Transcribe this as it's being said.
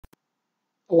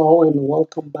Hello and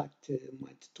welcome back to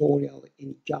my tutorial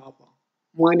in Java.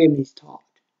 My name is Todd.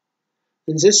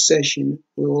 In this session,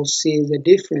 we will see the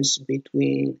difference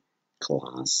between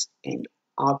class and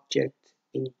object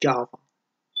in Java.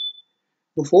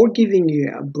 Before giving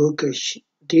you a bookish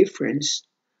difference,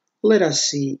 let us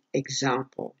see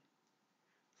example.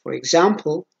 For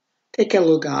example, take a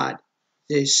look at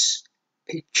this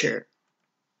picture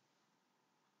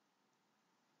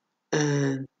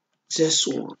and this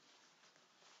one.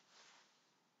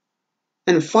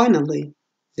 And finally,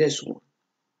 this one.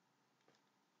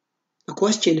 The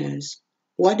question is,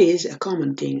 what is a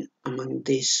common thing among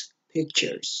these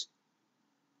pictures?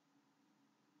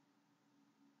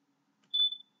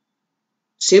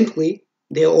 Simply,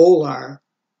 they all are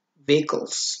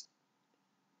vehicles.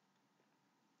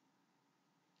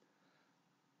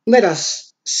 Let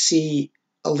us see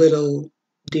a little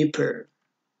deeper.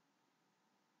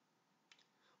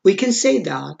 We can say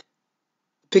that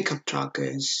a pickup truck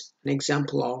is an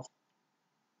example of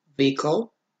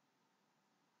vehicle.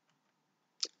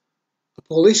 A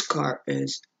police car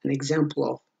is an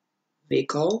example of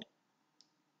vehicle.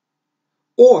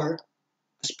 Or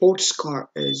a sports car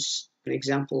is an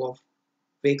example of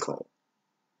vehicle.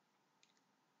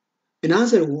 In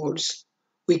other words,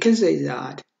 we can say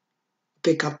that a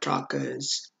pickup truck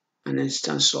is an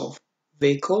instance of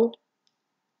vehicle.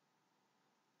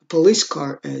 A police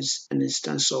car is an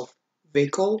instance of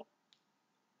vehicle.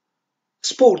 A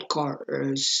sport car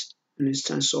is an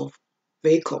instance of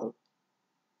vehicle.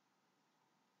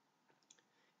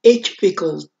 Each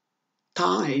vehicle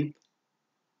type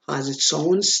has its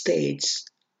own states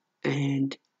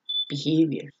and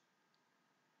behavior.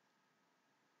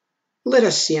 Let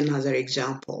us see another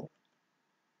example.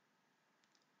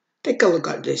 Take a look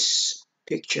at this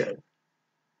picture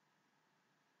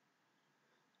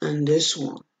and this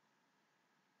one.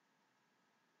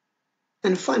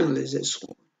 And finally this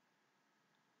one.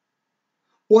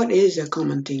 What is a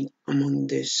common thing among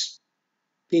these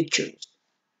pictures?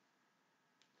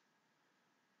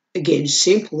 Again,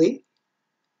 simply,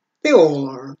 they all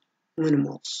are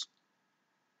animals.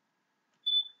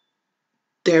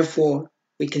 Therefore,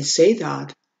 we can say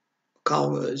that a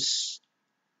cow is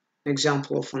an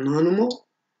example of an animal.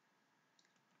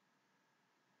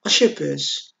 A sheep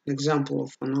is an example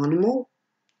of an animal.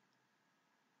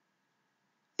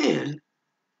 And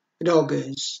a dog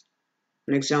is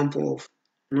an example of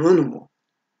an animal.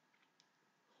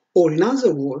 Or in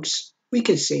other words, we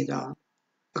can say that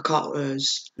a cow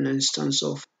is an instance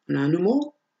of an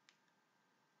animal.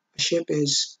 A sheep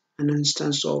is an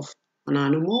instance of an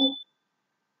animal.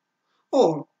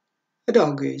 Or a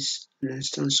dog is an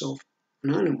instance of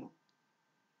an animal.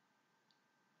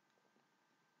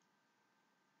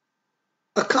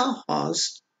 A cow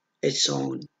has its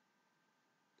own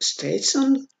states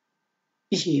and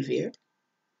behavior.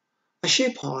 A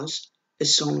sheep has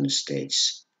its own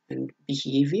states and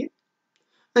behavior.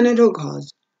 And a dog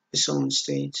has its own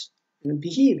states and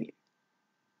behavior.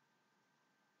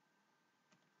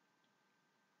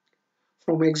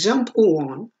 From example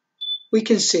 1, we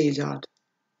can say that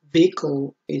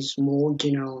vehicle is more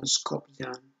general in scope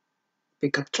than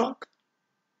pickup truck,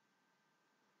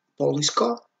 police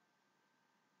car,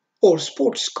 or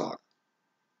sports car.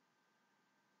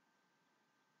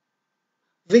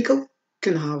 Vehicle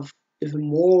can have even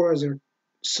more other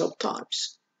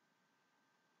subtypes.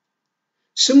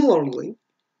 Similarly,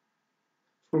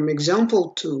 from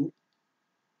example 2,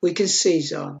 we can say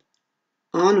that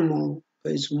animal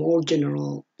is more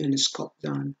general in scope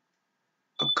than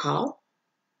a cow,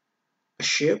 a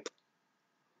sheep,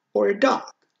 or a dog.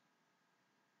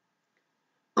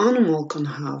 Animal can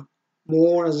have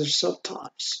more other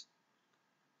subtypes.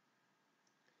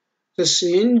 Thus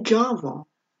in Java,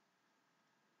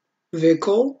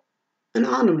 vehicle and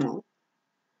animal,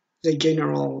 the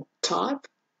general type,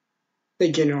 the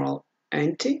general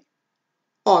entity,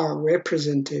 are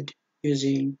represented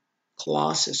using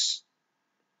classes,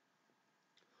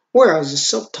 whereas the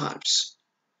subtypes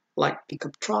like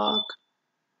pickup truck,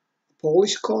 a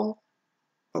police car,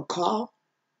 a cow,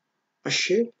 a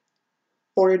sheep,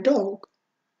 or a dog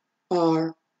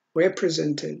are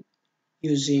represented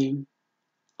using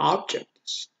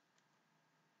objects.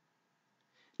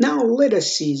 Now let us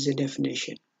see the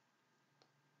definition.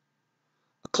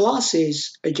 A class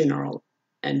is a general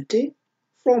entity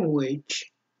from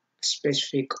which a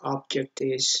specific object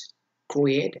is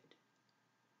created.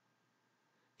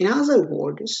 In other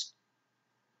words,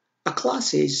 a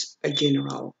class is a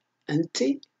general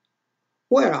entity,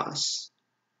 whereas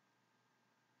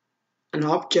an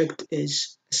object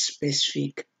is a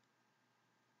specific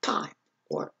type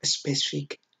or a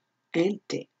specific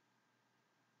entity.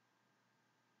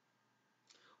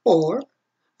 Or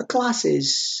a class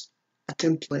is a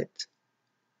template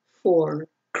for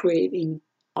creating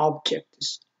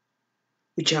objects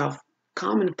which have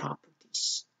common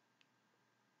properties.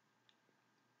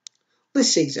 Let's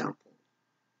see example.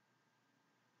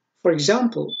 For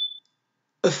example,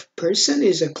 if person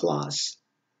is a class,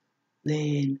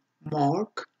 then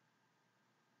Mark,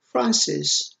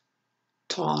 Francis,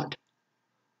 Todd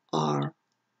are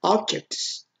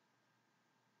objects.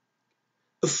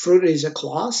 If fruit is a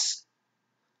class,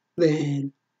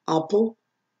 then apple,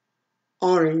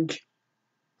 orange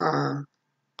are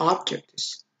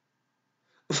objects.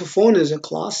 If a phone is a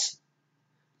class,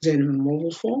 then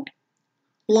mobile phone,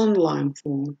 landline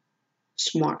phone,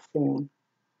 smartphone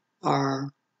are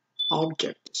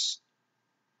objects.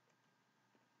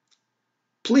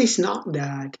 Please note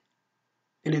that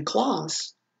in a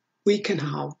class, we can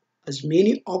have as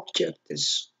many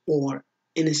objects or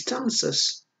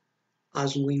instances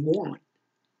as we want.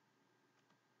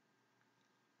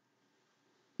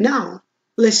 Now,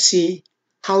 let's see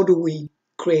how do we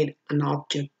create an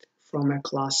object from a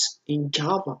class in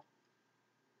Java.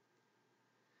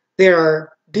 There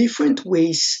are different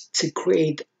ways to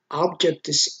create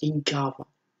objects in Java.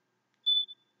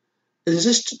 In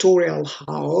this tutorial,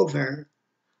 however,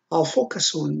 I'll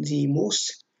focus on the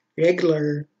most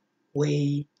regular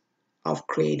way of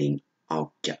creating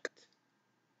object,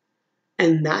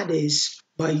 and that is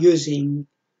by using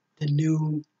the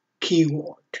new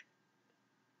keyword.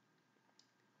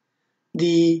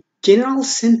 The general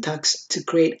syntax to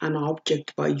create an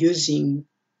object by using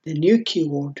the new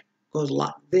keyword goes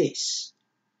like this.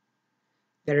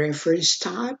 The reference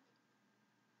type,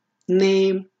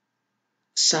 name,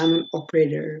 assignment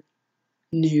operator,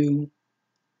 new,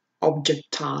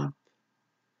 object type,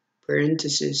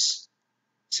 parentheses,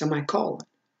 semicolon.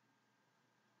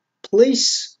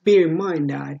 Please bear in mind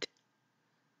that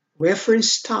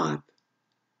reference type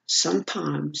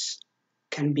sometimes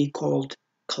can be called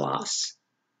class,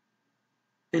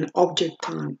 and object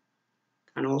type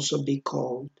can also be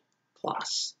called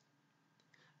class.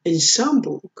 In some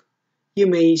book, you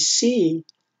may see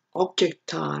object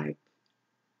type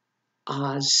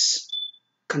as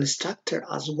constructor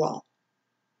as well.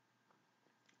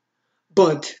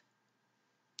 But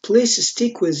please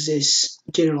stick with this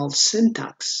general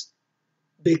syntax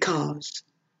because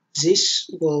this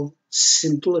will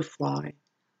simplify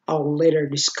our later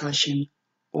discussion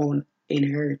on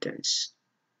inheritance.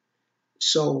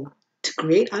 So, to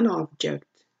create an object,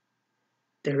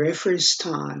 the reference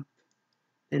type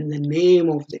and the name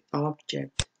of the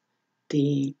object,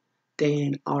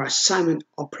 then our assignment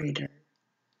operator,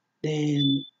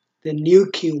 then the new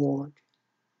keyword,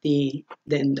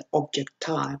 then the object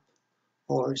type,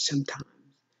 or sometimes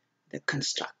the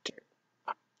constructor.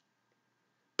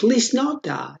 Please note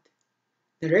that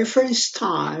the reference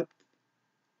type,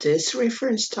 this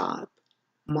reference type,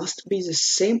 must be the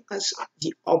same as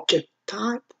the object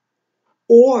type,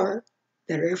 or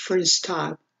the reference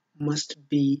type must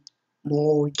be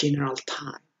more general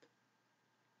type.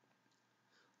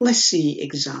 Let's see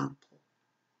example.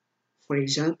 For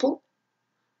example,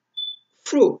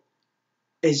 fruit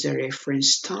is a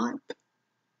reference type,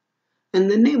 and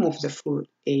the name of the fruit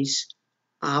is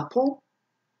apple,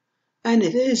 and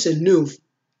it is a new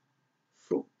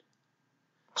fruit.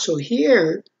 So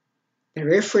here, the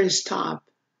reference type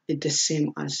is the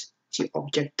same as the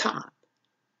object type,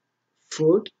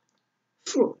 fruit,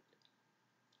 fruit.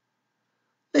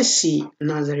 Let's see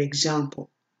another example.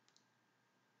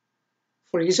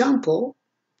 For example,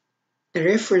 the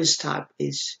reference type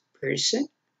is person,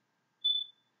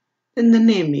 then the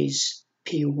name is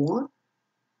P1,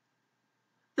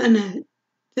 and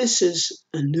this is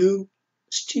a new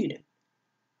student.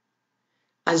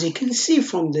 As you can see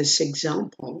from this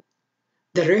example,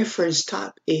 the reference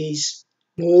type is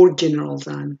more general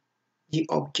than the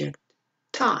object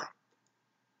type.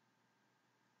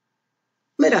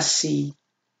 Let us see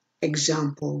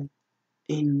example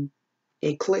in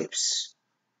Eclipse.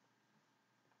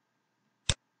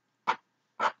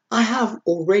 I have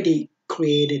already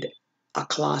created a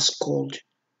class called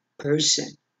person.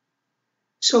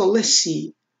 So let's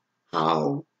see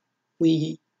how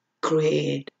we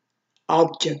create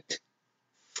object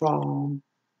from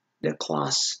the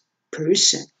class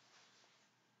person.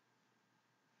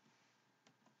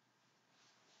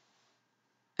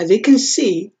 As you can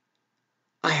see,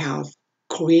 I have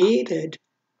created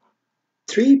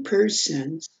 3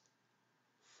 persons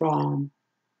from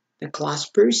the class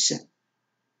person.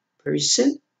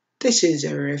 Person, this is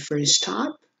a reference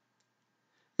type,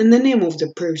 and the name of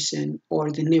the person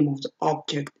or the name of the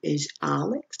object is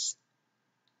Alex.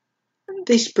 And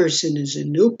this person is a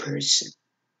new person,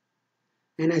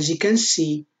 And as you can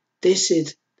see, this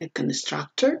is the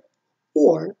constructor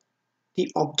or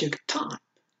the object type.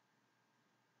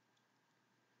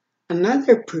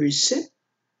 Another person,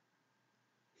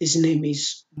 his name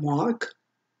is Mark,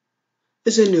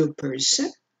 is a new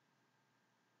person.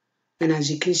 And as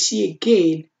you can see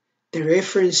again, the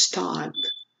reference type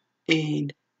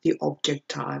and the object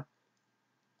type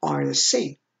are the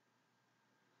same.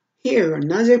 Here,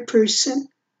 another person,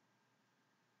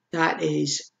 that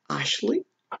is Ashley,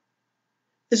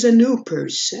 is a new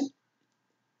person.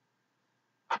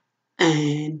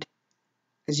 And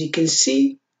as you can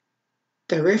see,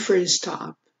 the reference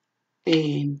type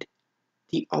and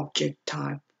the object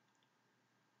type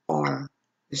are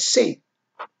the same.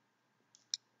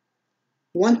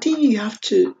 One thing you have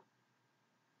to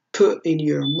put in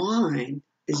your mind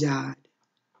is that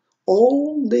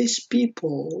all these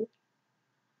people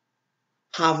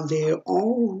have their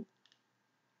own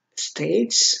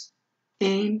states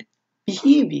and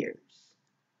behaviors,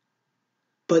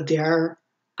 but they are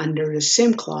under the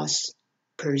same class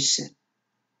person.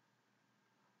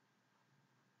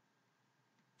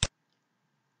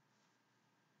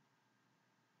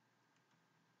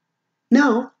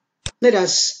 Now, let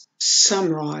us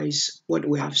summarize what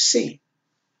we have seen.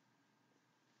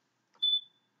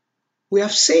 We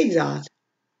have said that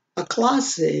a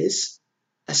class is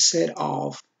a set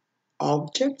of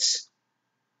objects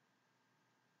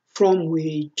from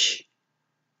which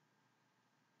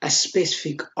a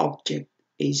specific object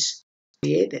is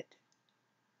created.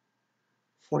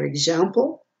 For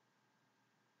example,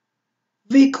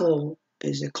 vehicle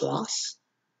is a class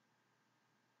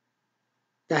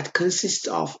that consists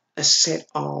of a set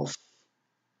of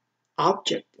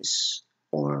objects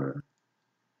or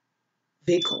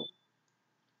vehicle.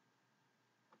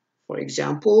 For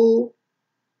example,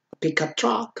 a pickup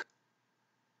truck,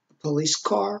 a police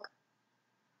car,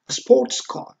 a sports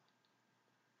car.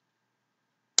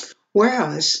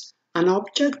 Whereas an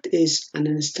object is an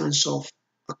instance of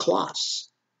a class.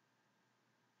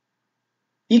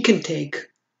 You can take,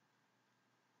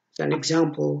 as an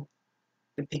example,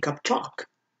 the pickup truck.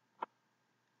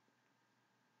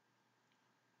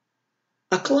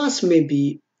 A class may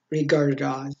be regarded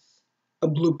as a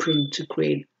blueprint to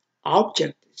create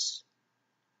objects,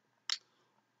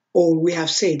 or we have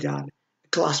said that a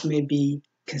class may be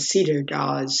considered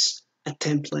as a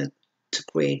template to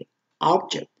create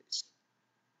objects.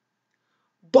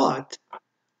 But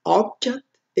object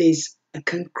is a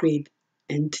concrete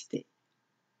entity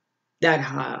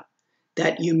that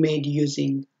you made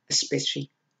using a specific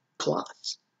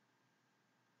class.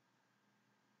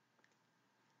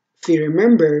 If you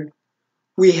remember,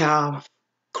 we have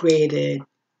created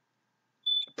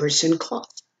a person class,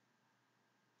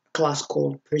 a class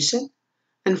called person,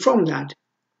 and from that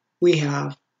we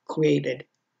have created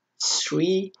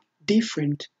three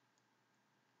different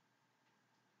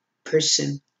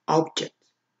person objects.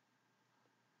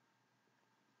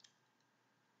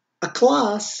 A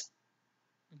class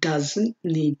doesn't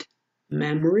need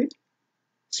memory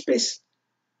space,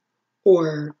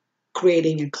 or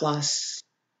creating a class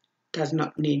does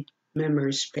not need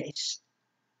memory space.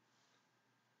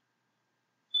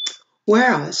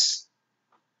 Whereas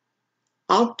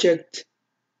object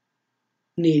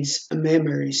needs a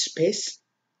memory space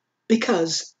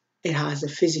because it has a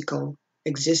physical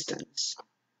existence,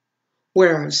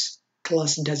 whereas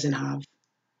class doesn't have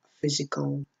a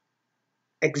physical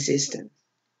existence.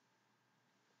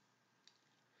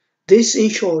 This, in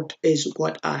short, is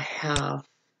what I have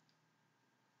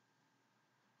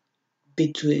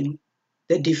between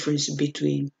the difference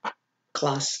between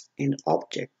class and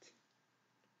object.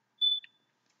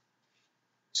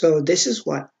 So this is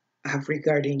what I have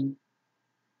regarding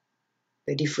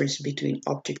the difference between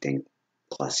object and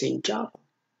class in Java.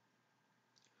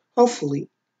 Hopefully,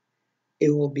 it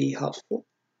will be helpful.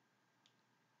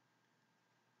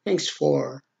 Thanks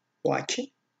for watching.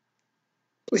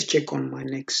 Please check on my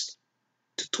next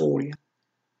tutorial.